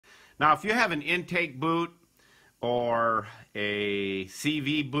Now if you have an intake boot or a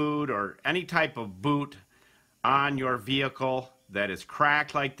CV boot or any type of boot on your vehicle that is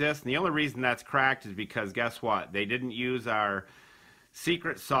cracked like this, and the only reason that's cracked is because guess what? They didn't use our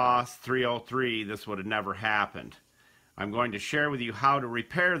secret sauce 303. This would have never happened. I'm going to share with you how to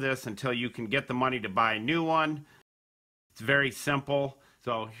repair this until you can get the money to buy a new one. It's very simple.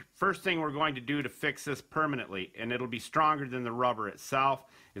 So first thing we're going to do to fix this permanently, and it'll be stronger than the rubber itself,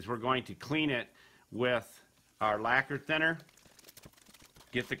 is we're going to clean it with our lacquer thinner.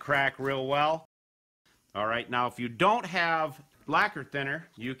 Get the crack real well. Alright, now if you don't have lacquer thinner,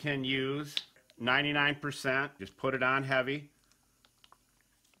 you can use 99%. Just put it on heavy.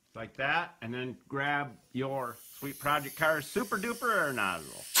 Like that, and then grab your Sweet Project Cars Super Duper air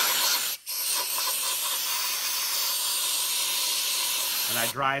nozzle. And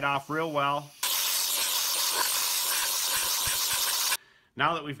I dry it off real well.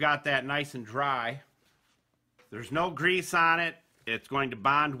 Now that we've got that nice and dry, there's no grease on it. It's going to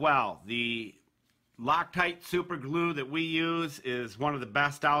bond well. The Loctite super glue that we use is one of the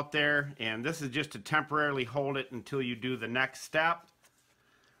best out there, and this is just to temporarily hold it until you do the next step.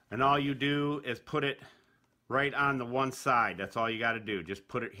 And all you do is put it right on the one side. That's all you got to do. Just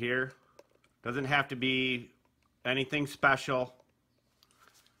put it here. Doesn't have to be anything special.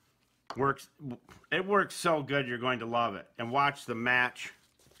 It works so good, you're going to love it. And watch the match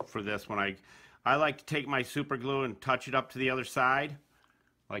for this one. I like to take my super glue and touch it up to the other side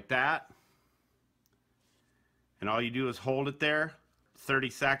like that. And all you do is hold it there 30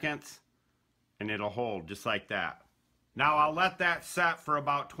 seconds and it'll hold just like that. Now I'll let that set for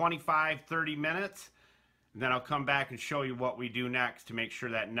about 25-30 minutes, and then I'll come back and show you what we do next to make sure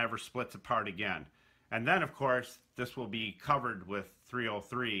that never splits apart again. And then of course this will be covered with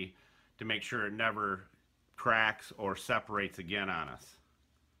 303 to make sure it never cracks or separates again on us.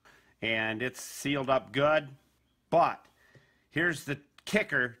 And it's sealed up good, but here's the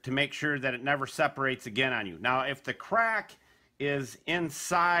kicker to make sure that it never separates again on you. Now if the crack is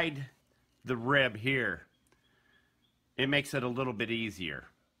inside the rib here, it makes it a little bit easier.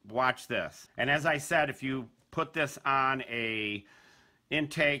 Watch this. And as I said, if you put this on a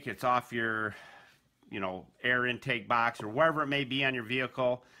intake, it's off your, air intake box or wherever it may be on your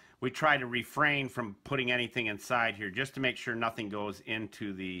vehicle, we try to refrain from putting anything inside here just to make sure nothing goes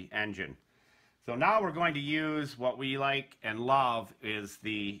into the engine. So now we're going to use what we like and love is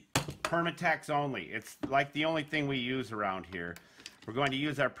the Permatex only. It's like the only thing we use around here. We're going to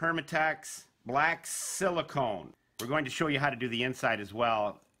use our Permatex black silicone. We're going to show you how to do the inside as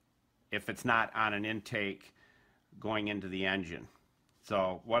well if it's not on an intake going into the engine.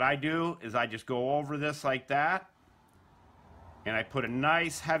 So what I do is I just go over this like that, and I put a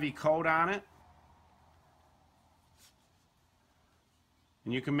nice heavy coat on it.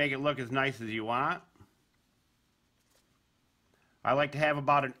 And you can make it look as nice as you want. I like to have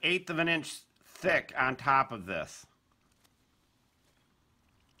about 1/8 of an inch thick on top of this.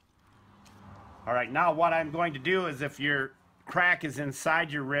 Alright, now what I'm going to do is if your crack is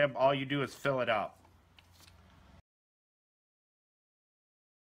inside your rib, all you do is fill it up.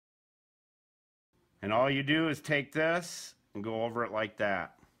 And all you do is take this and go over it like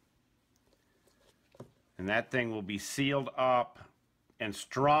that. And that thing will be sealed up and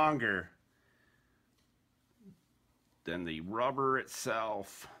stronger than the rubber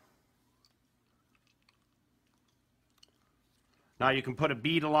itself. Now you can put a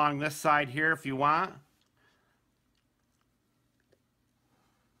bead along this side here if you want.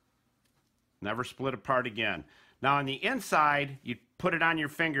 Never split apart again. Now on the inside, you put it on your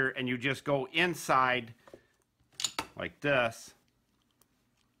finger and you just go inside like this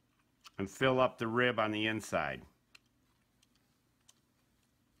and fill up the rib on the inside.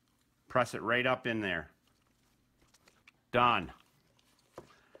 Press it right up in there. Done.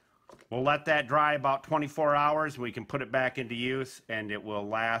 We'll let that dry about 24 hours. We can put it back into use and it will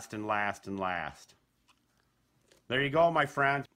last and last and last. There you go, my friend.